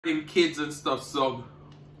in kids and stuff, so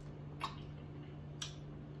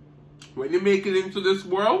when you make it into this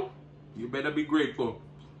world, you better be grateful.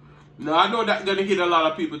 Now I know that's gonna hit a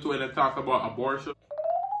lot of people too when they talk about abortion.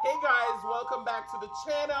 Hey guys, welcome back to the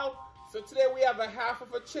channel. So today we have a half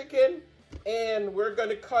of a chicken and we're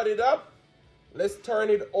gonna cut it up. Let's turn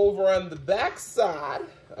it over on the back side,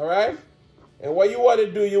 all right? And what you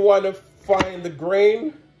wanna do, you wanna find the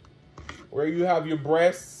grain where you have your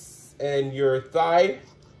breasts and your thigh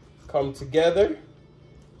come together.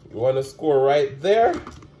 You want to score right there.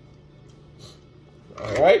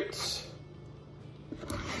 All right.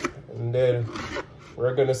 And then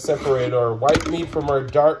we're going to separate our white meat from our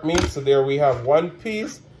dark meat. So there we have one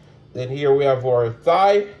piece. Then here we have our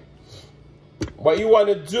thigh. What you want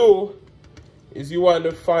to do is you want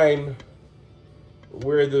to find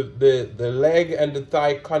where the leg and the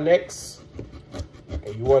thigh connects.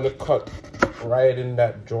 And you want to cut right in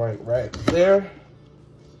that joint right there.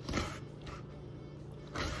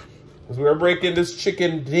 Because we're breaking this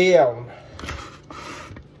chicken down.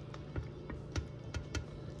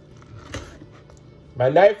 My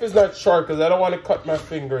knife is not sharp because I don't want to cut my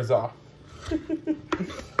fingers off.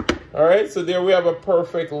 All right, so there we have a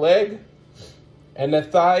perfect leg and a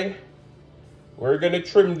thigh. We're going to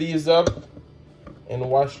trim these up and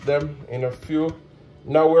wash them in a few.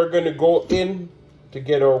 Now we're going to go in to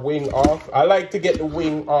get our wing off. I like to get the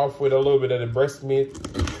wing off with a little bit of the breast meat.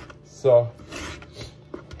 So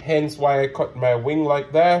hence why I cut my wing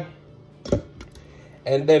like that.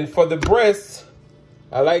 And then for the breast,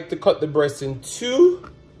 I like to cut the breast in two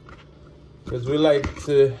because we like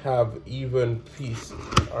to have even pieces,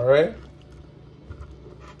 all right?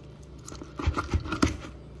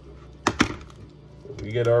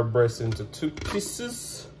 We get our breast into two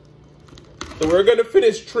pieces. So we're gonna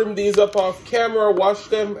finish trim these up off camera, wash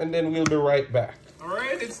them, and then we'll be right back. All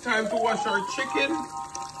right, it's time to wash our chicken.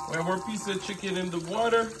 We have our piece of chicken in the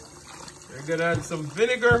water. We're gonna add some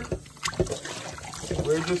vinegar.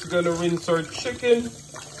 We're just gonna rinse our chicken.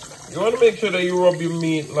 You wanna make sure that you rub your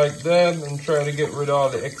meat like that and try to get rid of all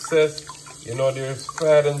the excess. You know, there's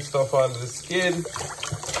fat and stuff under the skin.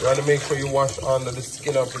 You wanna make sure you wash under the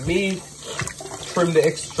skin of the meat. Trim the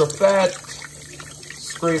extra fat.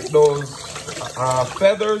 Scrape those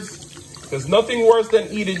feathers. There's nothing worse than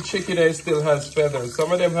eating chicken that still has feathers.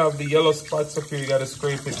 Some of them have the yellow spots up here. You gotta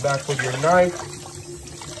scrape it back with your knife.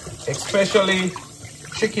 Especially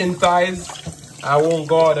chicken thighs. I won't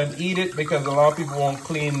go out and eat it because a lot of people won't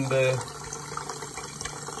clean the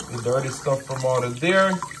dirty stuff from out of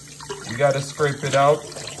there. You gotta scrape it out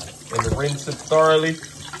and rinse it thoroughly.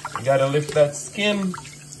 You gotta lift that skin,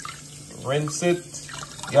 rinse it.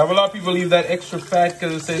 You have a lot of people leave that extra fat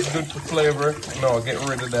because it says good for flavor. No, get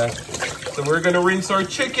rid of that. So we're gonna rinse our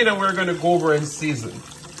chicken and we're gonna go over and season.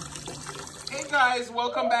 Hey guys,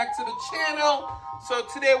 welcome back to the channel. So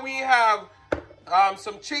today we have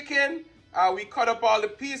some chicken. We cut up all the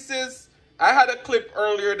pieces. I had a clip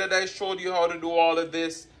earlier that I showed you how to do all of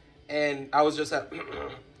this. And I was just,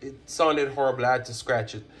 it sounded horrible. I had to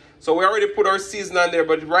scratch it. So we already put our season on there.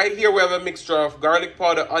 But right here we have a mixture of garlic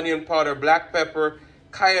powder, onion powder, black pepper,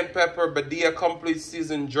 cayenne pepper, Badia complete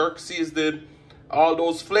season, jerk seasoned, all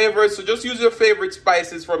those flavors. So just use your favorite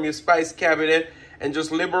spices from your spice cabinet and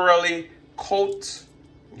just liberally coat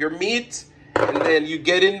your meat. And then you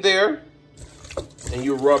get in there and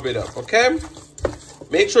you rub it up, okay?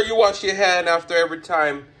 Make sure you wash your hand after every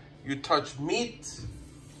time you touch meat.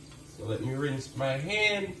 So let me rinse my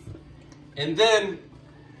hand. And then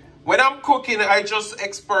when I'm cooking, I just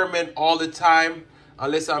experiment all the time,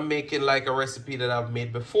 unless I'm making like a recipe that I've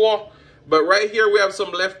made before. But right here we have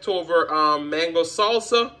some leftover mango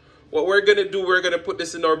salsa. What we're gonna do, we're gonna put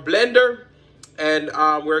this in our blender and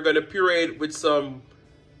we're gonna puree it with some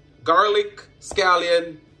garlic,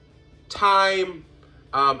 scallion, thyme,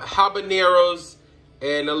 habaneros,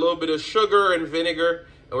 and a little bit of sugar and vinegar.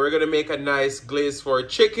 And we're gonna make a nice glaze for our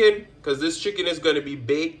chicken because this chicken is gonna be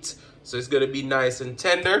baked. So it's gonna be nice and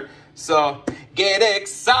tender. So get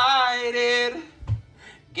excited.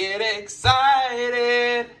 Get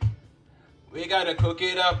excited. We gotta cook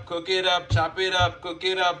it up, chop it up, cook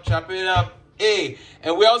it up, chop it up. Hey,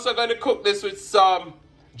 and we're also gonna cook this with some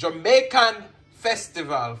Jamaican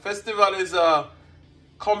Festival. Festival is a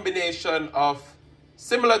combination of,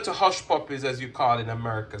 similar to hush puppies as you call in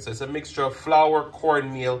America. So it's a mixture of flour,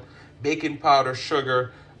 cornmeal, baking powder,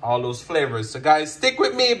 sugar, all those flavors. So guys, stick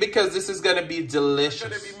with me because this is gonna be delicious. We're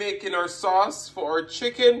gonna be making our sauce for our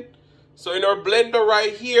chicken. So in our blender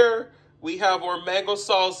right here, we have our mango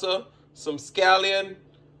salsa, some scallion,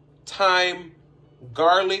 thyme,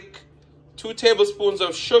 garlic, 2 tablespoons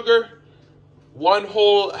of sugar, 1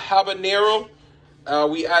 whole habanero,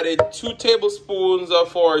 we added 2 tablespoons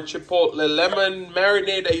of our chipotle lemon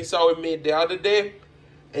marinade that you saw we made the other day.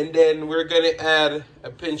 And then we're gonna add a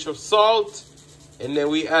pinch of salt. And then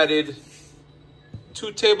we added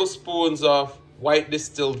 2 tablespoons of white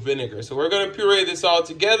distilled vinegar. So we're gonna puree this all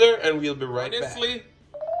together and we'll be right back. Honestly,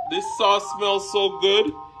 this sauce smells so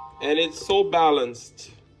good and it's so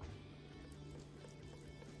balanced.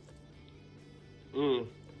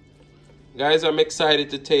 Guys, I'm excited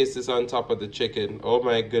to taste this on top of the chicken. Oh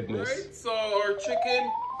my goodness. All right, so our chicken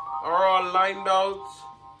are all lined out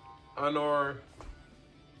on our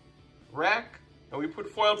rack. And we put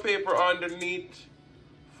foil paper underneath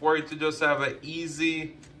for it to just have an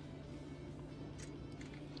easy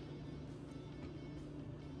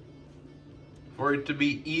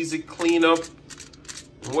cleanup.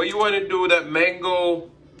 And what you want to do with that mango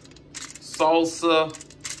salsa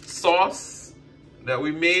sauce that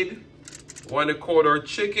we made, want to coat our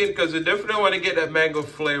chicken because we definitely want to get that mango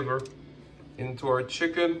flavor into our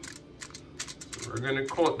chicken. So we're going to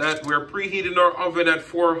coat that. We're preheating our oven at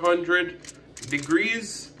 400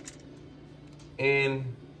 degrees and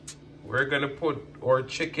we're going to put our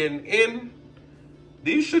chicken in.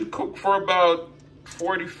 These should cook for about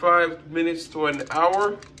 45 minutes to an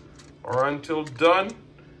hour or until done.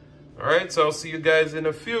 All right, so I'll see you guys in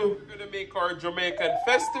a few. We're going to make our Jamaican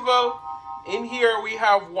festival. In here we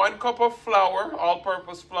have 1 cup of flour,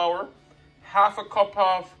 all-purpose flour, half a cup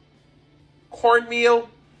of cornmeal,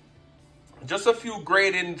 just a few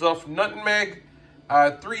gratings of nutmeg,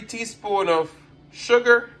 3 teaspoons of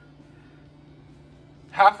sugar,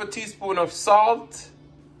 half a teaspoon of salt,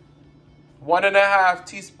 1.5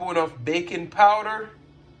 teaspoons of baking powder,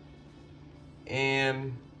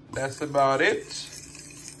 and that's about it.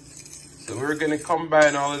 So we're gonna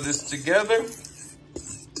combine all of this together.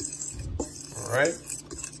 All right.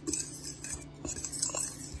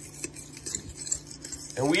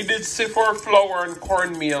 And we did sift our flour and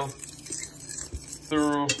cornmeal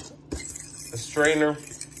through a strainer.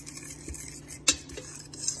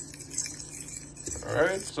 All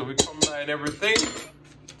right, so we combine everything.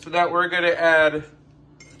 So that we're gonna add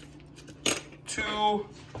 2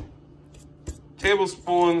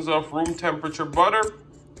 tablespoons of room temperature butter.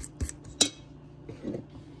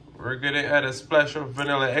 We're gonna add a splash of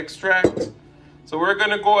vanilla extract. So we're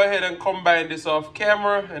gonna go ahead and combine this off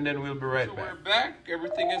camera and then we'll be right back. We're back,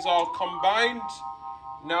 everything is all combined.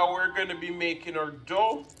 Now we're gonna be making our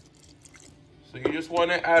dough. So you just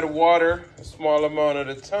wanna add water, a small amount at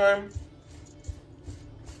a time.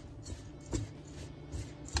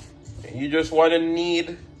 And you just wanna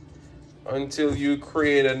knead until you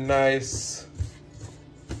create a nice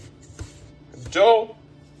dough.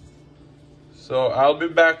 So I'll be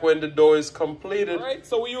back when the dough is completed. All right,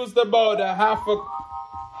 so we used about a half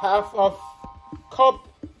a cup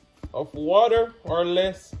of water or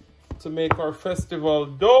less to make our festival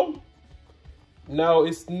dough. Now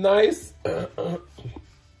it's nice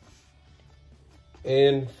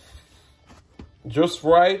and just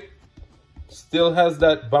right. Still has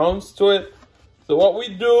that bounce to it. So what we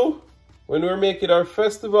do when we're making our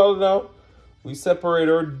festival now, we separate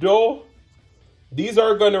our dough. These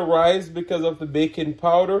are gonna rise because of the baking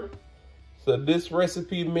powder. So this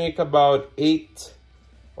recipe make about 8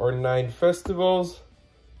 or 9 festivals.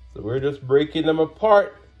 So we're just breaking them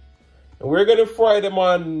apart. And we're gonna fry them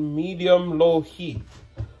on medium-low heat.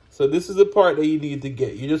 So this is the part that you need to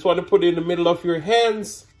get. You just wanna put it in the middle of your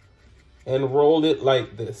hands and roll it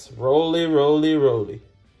like this. Roly, roly, roly.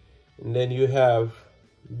 And then you have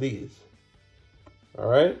these. All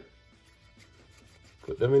right?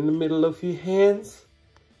 Put them in the middle of your hands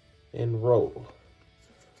and roll.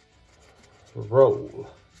 Roll.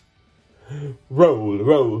 Roll,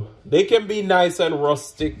 roll. They can be nice and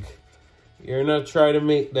rustic. You're not trying to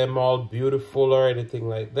make them all beautiful or anything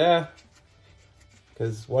like that.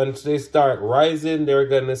 Because once they start rising, they're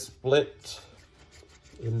going to split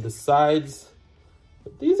in the sides.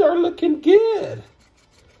 But these are looking good.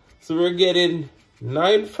 So we're getting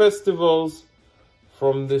 9 festivals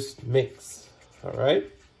from this mix. All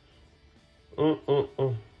right.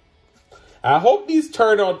 I hope these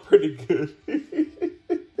turn out pretty good.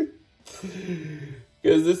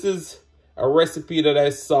 Because this is a recipe that I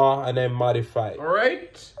saw and I modified. All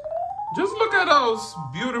right. Just look at how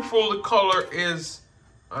beautiful the color is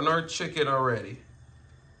on our chicken already.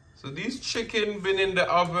 So these chicken been in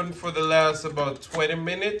the oven for the last about 20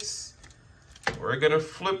 minutes. We're going to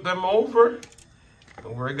flip them over.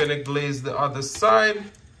 And we're going to glaze the other side.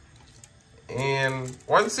 And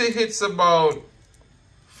once it hits about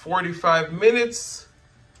 45 minutes,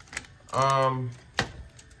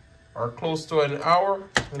 or close to an hour,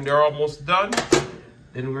 and they're almost done,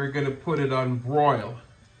 then we're gonna put it on broil.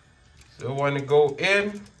 So I want to go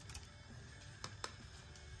in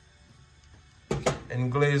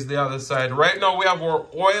and glaze the other side. Right now we have our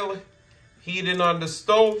oil heating on the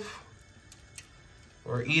stove.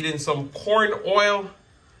 We're eating some corn oil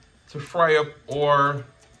to fry up our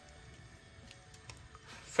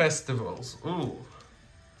festivals. Ooh,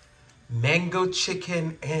 mango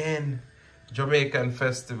chicken and Jamaican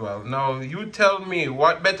festival. Now you tell me,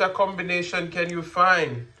 what better combination can you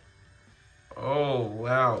find? Oh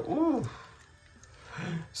wow. Ooh,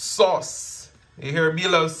 sauce. You hear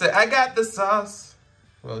Milo say, I got the sauce.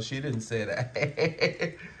 Well, she didn't say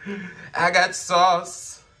that. I got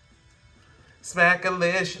sauce.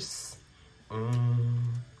 Smackalicious.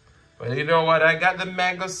 But you know what? I got the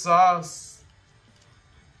mango sauce.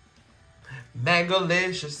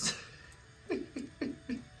 Mango-licious.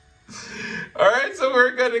 Alright, so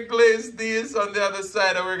we're going to glaze these on the other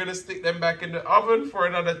side and we're going to stick them back in the oven for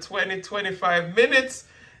another 20-25 minutes.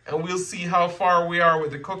 And we'll see how far we are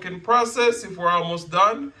with the cooking process. If we're almost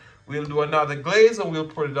done, we'll do another glaze and we'll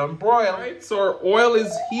put it on broil. Alright, so our oil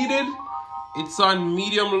is heated. It's on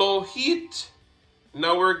medium-low heat.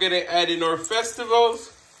 Now we're going to add in our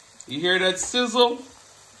festivals. You hear that sizzle?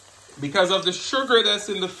 Because of the sugar that's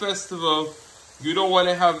in the festival, you don't want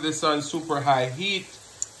to have this on super high heat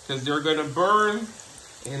because they're going to burn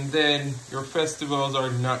and then your festivals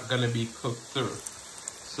are not going to be cooked through.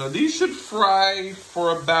 So these should fry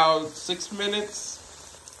for about 6 minutes.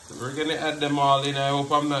 So we're going to add them all in. I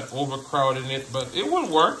hope I'm not overcrowding it, but it will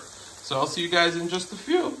work. So I'll see you guys in just a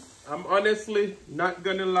few. I'm honestly not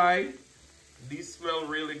going to lie. These smell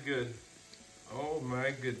really good. Oh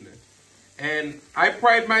my goodness. And I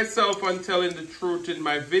pride myself on telling the truth in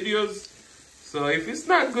my videos. So if it's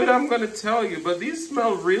not good, I'm going to tell you. But these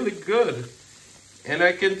smell really good. And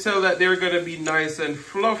I can tell that they're going to be nice and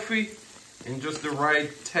fluffy and just the right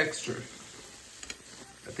texture.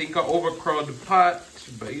 I think I overcrowded the pot.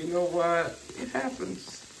 But you know what? It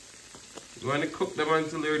happens. You want to cook them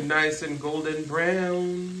until they're nice and golden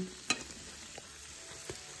brown.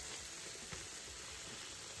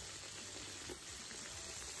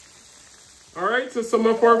 Alright, so some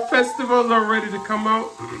of our festivals are ready to come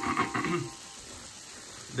out.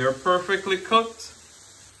 They're perfectly cooked.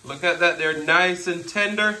 Look at that, they're nice and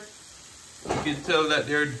tender. You can tell that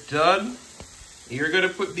they're done. You're going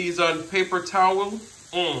to put these on paper towel.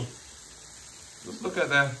 Just look at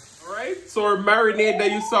that. Alright, so our marinade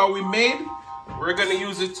that you saw we made, we're going to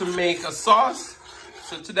use it to make a sauce.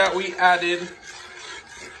 So to that we added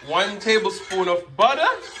 1 tablespoon of butter.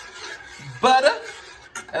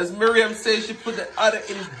 As Miriam says, she put the other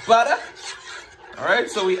in butter. All right,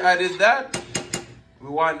 so we added that. We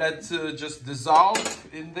want that to just dissolve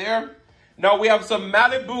in there. Now we have some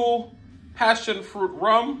Malibu passion fruit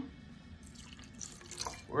rum.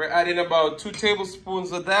 We're adding about 2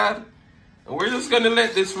 tablespoons of that. And we're just gonna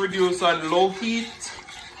let this reduce on low heat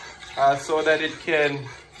so that it can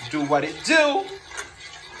do what it do.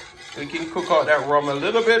 We can cook out that rum a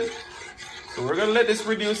little bit. So we're gonna let this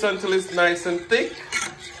reduce until it's nice and thick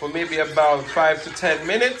for maybe about 5 to 10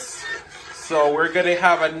 minutes. So we're gonna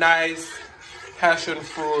have a nice passion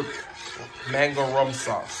fruit mango rum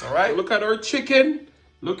sauce, all right? Look at our chicken,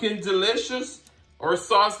 looking delicious. Our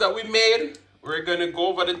sauce that we made, we're gonna go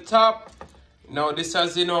over the top. Now this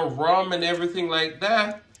has, you know, rum and everything like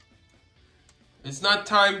that. It's not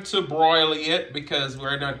time to broil yet because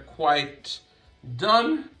we're not quite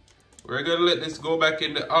done. We're gonna let this go back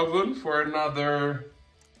in the oven for another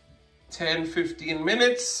 10-15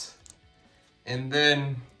 minutes. And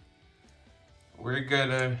then we're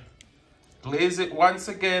gonna glaze it once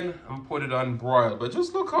again and put it on broil. But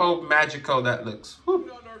just look how magical that looks. Whew.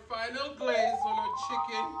 On our final glaze on our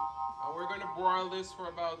chicken. And we're gonna broil this for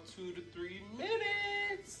about 2 to 3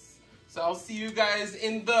 minutes. So I'll see you guys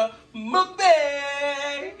in the mukbang.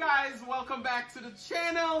 Hey guys, welcome back to the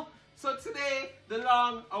channel. So today, the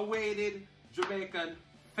long-awaited Jamaican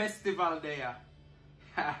festival there.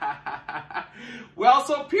 We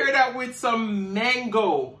also paired that with some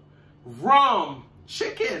mango, rum,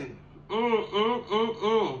 chicken.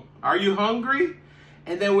 Are you hungry?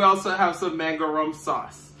 And then we also have some mango rum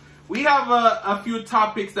sauce. We have a few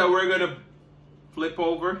topics that we're gonna flip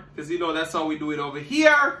over because you know that's how we do it over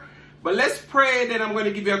here. But let's pray, then I'm gonna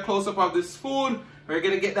give you a close-up of this food. We're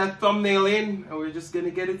gonna get that thumbnail in and we're just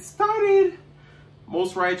gonna get it started.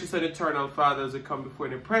 Most righteous and eternal Father, as we come before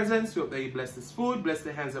your presence, we hope that you bless this food, bless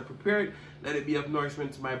the hands that prepared. Let it be of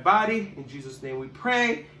nourishment to my body. In Jesus' name we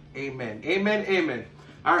pray. Amen. Amen. Amen.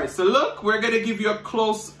 All right, so look, we're gonna give you a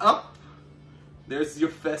close-up. There's your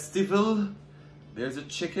festival. There's a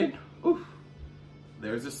chicken. Oof.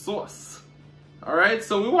 There's a sauce. All right,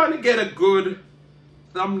 so we want to get a good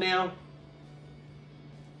thumbnail.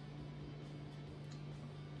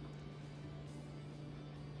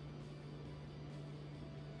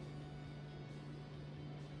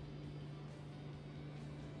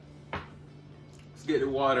 Let's get the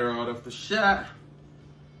water out of the shot.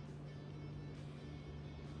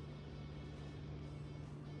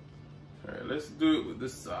 All right, let's do it with the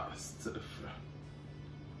sauce to the front.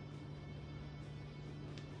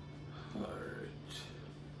 All right.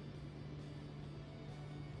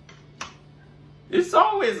 It's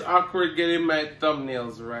always awkward getting my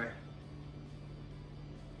thumbnails right.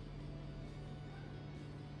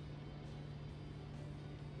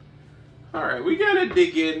 All right, we gotta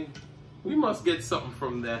dig in. We must get something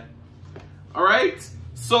from that. All right,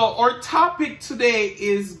 so our topic today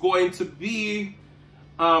is going to be,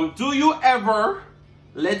 do you ever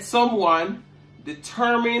let someone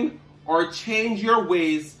determine or change your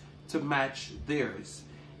ways to match theirs?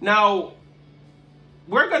 Now,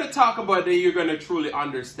 we're going to talk about it. You're going to truly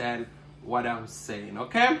understand what I'm saying,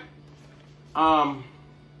 okay?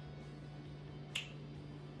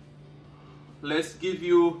 Let's give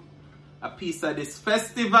you a piece of this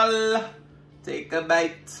festival. Take a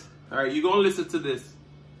bite. All right, you're going to listen to this.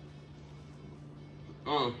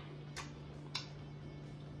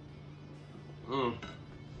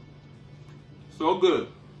 So good.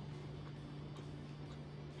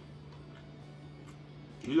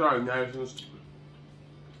 These are nice and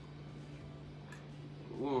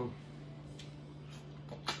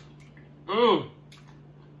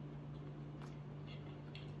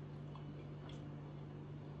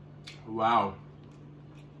wow.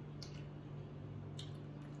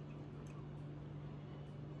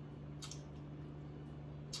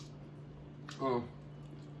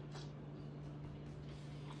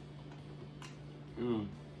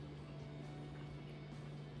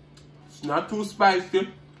 It's not too spicy.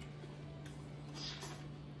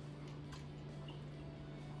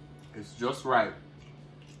 It's just right.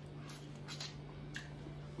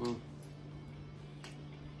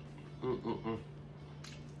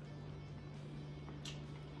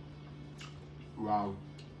 Wow.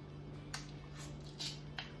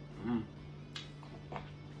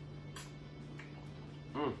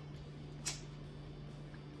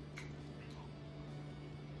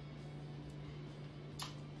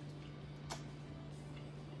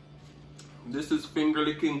 This is finger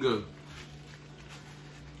licking good.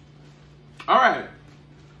 All right.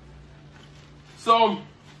 So,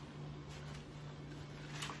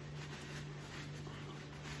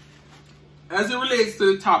 as it relates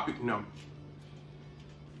to the topic now,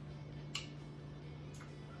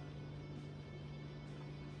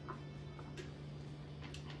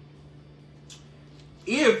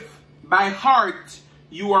 if by heart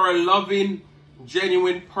you are a loving,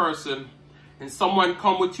 genuine person and someone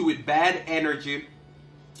come with you with bad energy,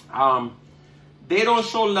 they don't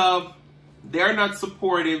show love, they're not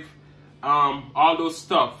supportive, all those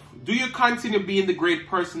stuff, do you continue being the great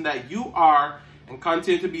person that you are and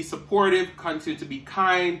continue to be supportive, continue to be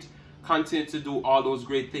kind, continue to do all those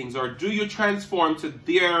great things? Or do you transform to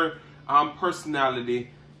their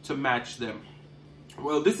personality to match them?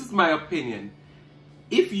 Well, this is my opinion.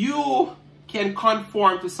 If you can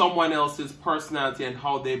conform to someone else's personality and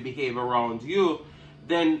how they behave around you,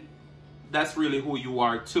 then that's really who you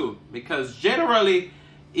are too. Because generally,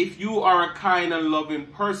 if you are a kind and loving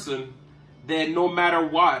person, then no matter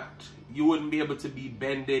what, you wouldn't be able to be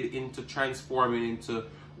bended into transforming into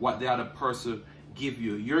what the other person give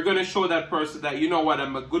you. You're going to show that person that, you know what,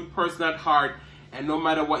 I'm a good person at heart, and no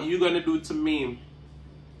matter what you're going to do to me,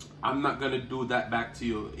 I'm not going to do that back to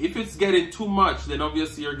you. If it's getting too much, then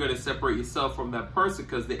obviously you're going to separate yourself from that person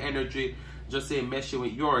because the energy just ain't meshing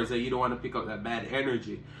with yours and you don't want to pick up that bad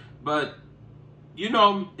energy. But, you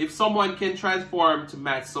know, if someone can transform to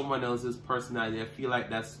match someone else's personality, I feel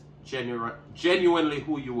like that's genuinely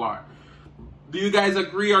who you are. Do you guys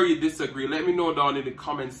agree or you disagree? Let me know down in the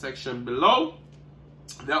comment section below.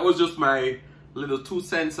 That was just my little 2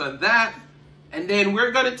 cents on that. And then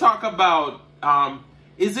we're going to talk about,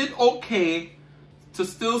 is it okay to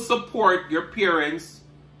still support your parents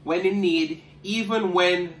when in need, even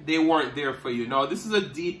when they weren't there for you? Now, this is a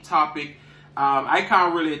deep topic. I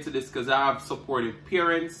can't relate to this because I have supportive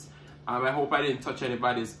parents. I hope I didn't touch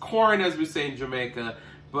anybody's corn, as we say in Jamaica.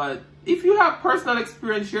 But if you have personal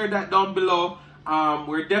experience, share that down below.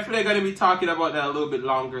 We're definitely going to be talking about that a little bit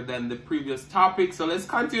longer than the previous topic. So let's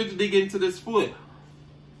continue to dig into this food.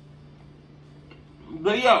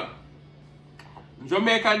 But yeah,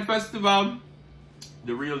 Jamaican festival,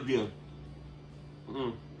 the real deal.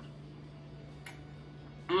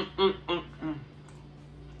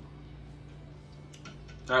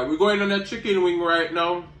 Alright, we're going on a chicken wing right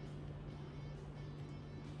now.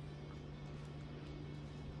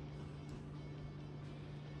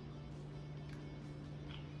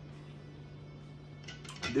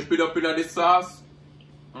 Dip it up in the sauce.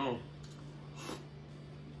 Mm.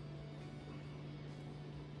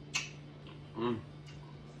 Mm.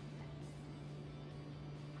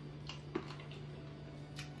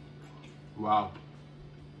 Wow.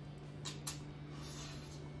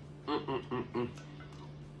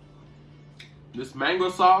 This mango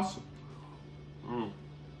sauce. Mm.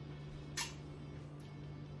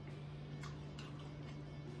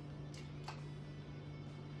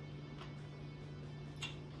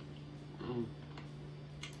 Mm.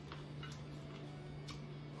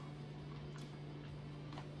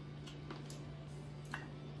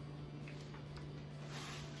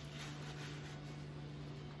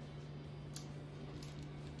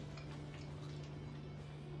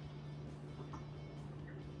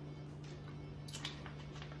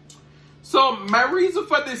 So my reason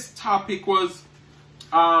for this topic was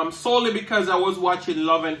solely because I was watching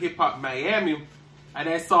Love and Hip Hop Miami, and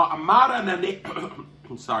I saw Amara La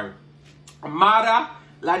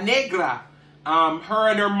Negra. Her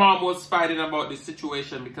and her mom was fighting about this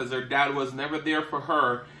situation because her dad was never there for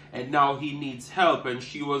her, and now he needs help. And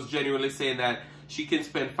she was genuinely saying that she can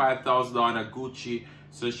spend $5,000 on Gucci,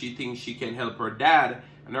 so she thinks she can help her dad.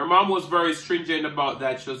 And her mom was very stringent about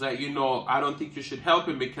that. She was like, you know, I don't think you should help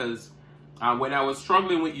him because when I was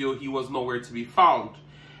struggling with you, he was nowhere to be found.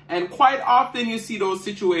 And quite often you see those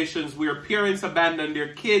situations where parents abandon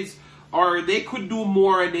their kids, or they could do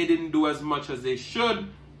more and they didn't do as much as they should,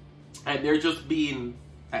 and they're just being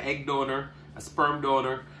an egg donor, a sperm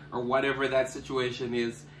donor, or whatever that situation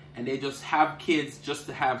is, and they just have kids just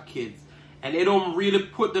to have kids. And they don't really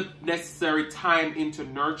put the necessary time in to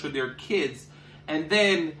nurture their kids. And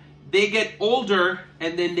then they get older,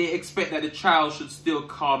 and then they expect that the child should still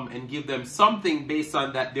come and give them something based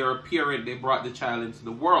on that they're a parent, they brought the child into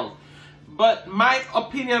the world. But my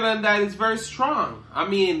opinion on that is very strong. I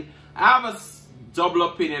mean, I have a double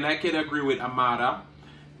opinion. I can agree with Amara,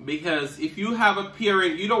 because if you have a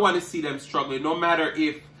parent, you don't want to see them struggling, no matter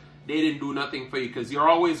if they didn't do nothing for you, because you're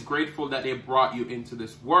always grateful that they brought you into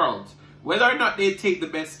this world, whether or not they take the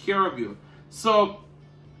best care of you. So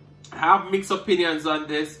I have mixed opinions on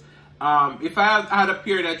this. If I had a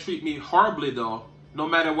parent that treat me horribly, though, no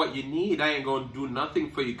matter what you need, I ain't gonna do nothing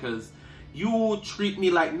for you because you treat me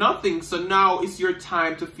like nothing. So now it's your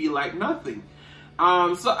time to feel like nothing.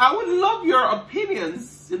 So I would love your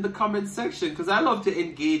opinions in the comment section, because I love to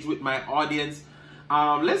engage with my audience.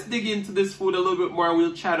 Let's dig into this food a little bit more, and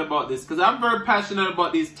we'll chat about this, because I'm very passionate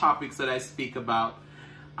about these topics that I speak about.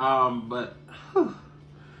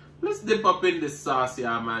 Let's dip up in this sauce,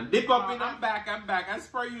 yeah, man. Dip up in. I'm back. As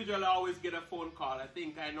per usual, I always get a phone call. I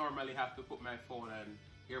think I normally have to put my phone on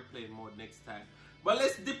airplane mode next time. But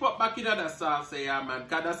let's dip up back into the sauce, yeah, man.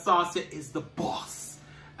 Because the sauce is the boss,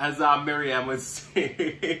 as Miriam would say.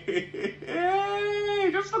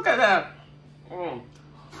 Hey, just look at that. Mm.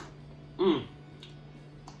 Mm.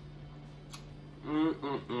 Mm,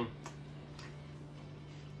 mm, mm.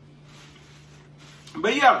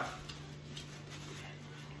 But yeah,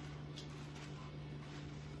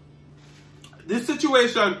 this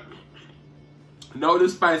situation, now the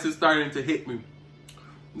spice is starting to hit me.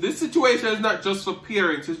 This situation is not just for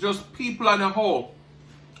parents, it's just people on a whole.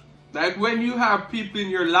 Like when you have people in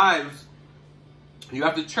your lives, you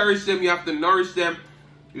have to cherish them, you have to nourish them,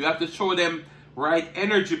 you have to show them right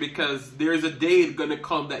energy, because there's a day gonna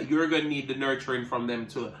come that you're gonna need the nurturing from them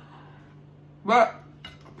too. But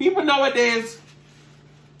people nowadays,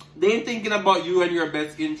 they ain't thinking about you and your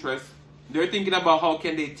best interest. They're thinking about how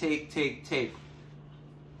can they take.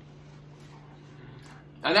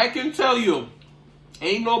 And I can tell you,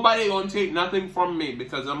 ain't nobody gonna take nothing from me,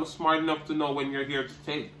 because I'm smart enough to know when you're here to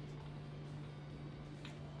take.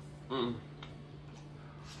 Mm.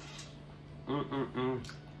 Mm, mm, mm.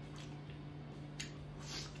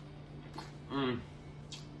 Mm.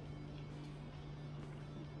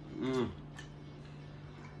 Mm.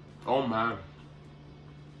 Oh man.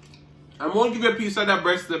 I'm gonna give you a piece of that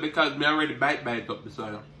breast there because me already bite up this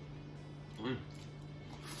one. Mm.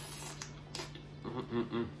 Mm, mm,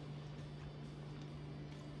 mm.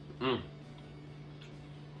 Mm.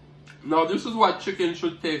 Now this is what chicken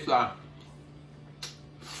should taste like.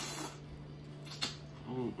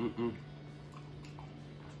 Mm, mm, mm.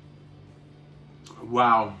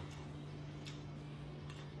 Wow.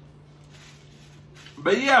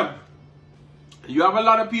 But yeah, you have a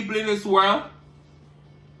lot of people in this world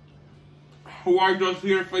who are just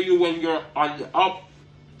here for you when you're on the up.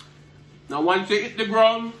 Now once you hit the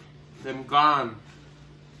ground, them gone.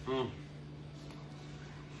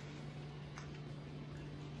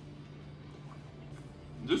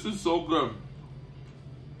 This is so good.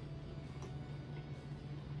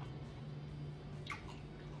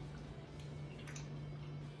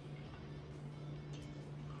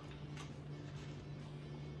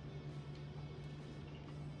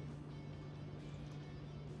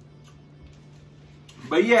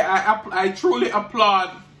 But yeah, I truly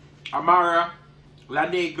applaud Amara La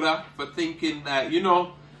Negra for thinking that, you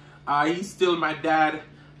know, he's still my dad.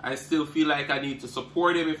 I still feel like I need to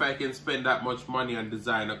support him if I can spend that much money on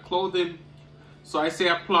designer clothing. So I say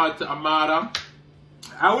applaud to Amara.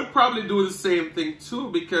 I would probably do the same thing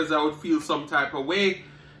too, because I would feel some type of way,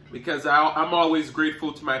 because I'm always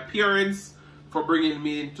grateful to my parents for bringing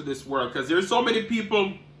me into this world, because there's so many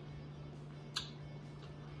people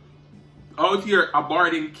out here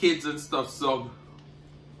aborting kids and stuff. So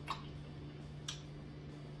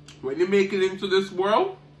when you make it into this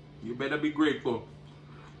world, you better be grateful.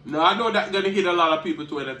 Now, I know that's going to hit a lot of people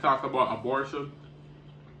too when they talk about abortion.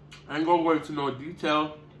 I ain't going to go into no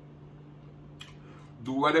detail.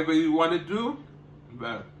 Do whatever you want to do.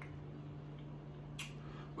 But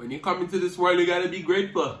when you come into this world, you got to be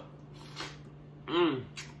grateful. You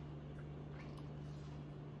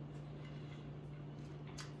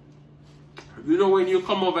know, when you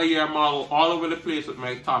come over here, I'm all over the place with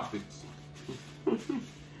my topics.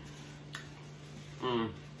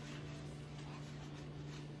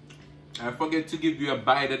 I forget to give you a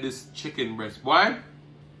bite of this chicken breast. Why?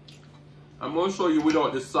 I'm going to show you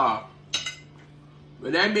without the sauce.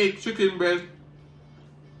 When I make chicken breast,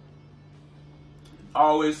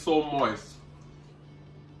 always so moist.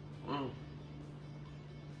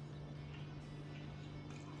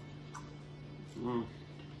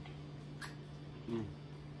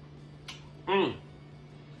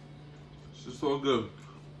 This is so good.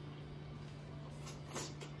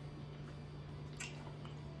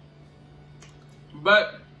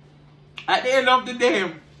 But at the end of the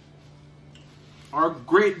day, our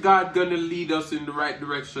great God gonna lead us in the right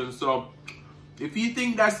direction. So if you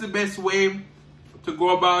think that's the best way to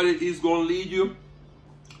go about it, He's gonna lead you.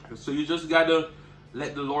 So you just gotta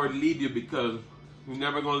let the Lord lead you, because He's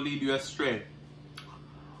never gonna lead you astray.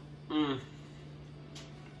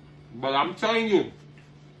 But I'm telling you,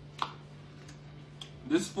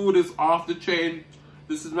 this food is off the chain.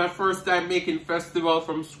 This is my first time making festival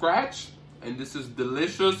from scratch, and this is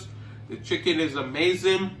delicious. The chicken is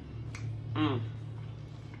amazing.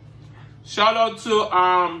 Shout out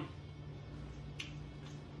to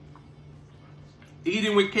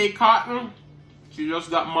Eating with Kate Cotton. She just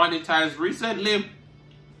got monetized recently.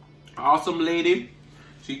 Awesome lady.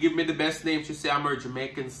 She gave me the best name. She said I'm her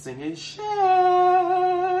Jamaican singing chef.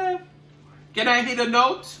 Can I hit a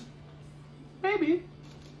note? Maybe.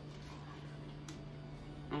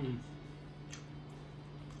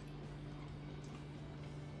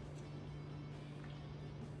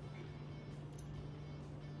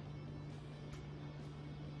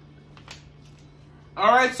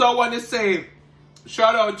 Alright, so I want to say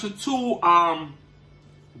shout out to two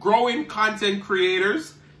growing content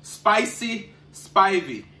creators, Spicy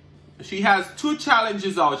Spivey. She has 2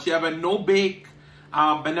 challenges out. She have a no-bake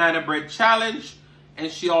banana bread challenge,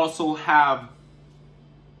 and she also have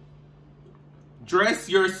Dress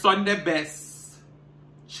Your Sunday Best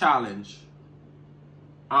challenge.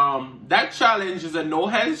 That challenge is a no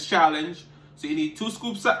hands challenge. So you need 2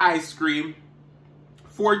 scoops of ice cream,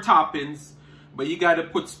 4 toppings, but you got to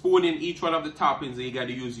put spoon in each one of the toppings, and you got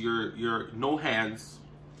to use your no hands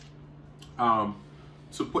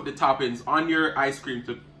to put the toppings on your ice cream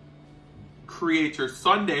to create your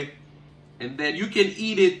sundae. And then you can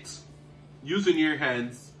eat it using your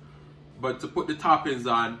hands, but to put the toppings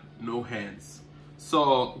on, no hands.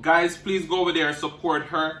 So guys, please go over there and support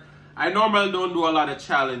her. I normally don't do a lot of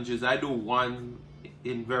challenges. I do one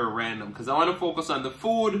in very random, because I want to focus on the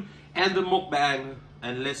food and the mukbang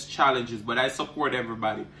and less challenges, but I support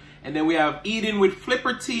everybody. And then we have Eating with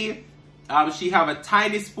Flipper Tea. She have a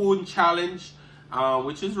tiny spoon challenge,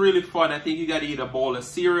 which is really fun. I think you got to eat a bowl of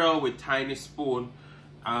cereal with tiny spoon.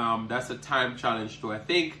 That's a time challenge too, I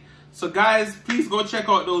think. So guys, please go check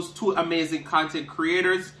out those 2 amazing content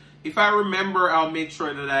creators. If I remember, I'll make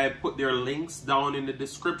sure that I put their links down in the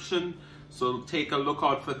description, so take a look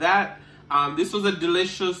out for that. This was a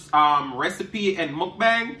delicious recipe and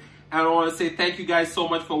mukbang, and I want to say thank you guys so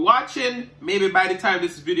much for watching. Maybe by the time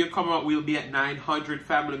this video comes out, we'll be at 900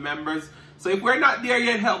 family members. So if we're not there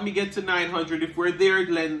yet, help me get to 900. If we're there,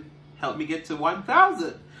 then help me get to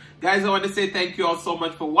 1,000. Guys, I want to say thank you all so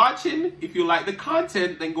much for watching. If you like the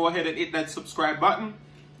content, then go ahead and hit that subscribe button.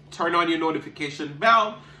 Turn on your notification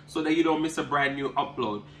bell so that you don't miss a brand new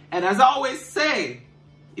upload. And as I always say,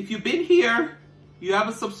 if you've been here, you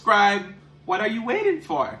haven't subscribed, what are you waiting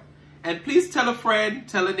for? And please tell a friend,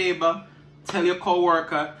 tell a neighbor, tell your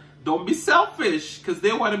co-worker. Don't be selfish, because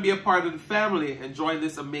they want to be a part of the family and join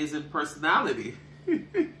this amazing personality.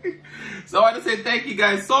 So I want to say thank you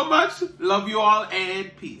guys so much. Love you all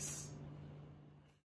and peace.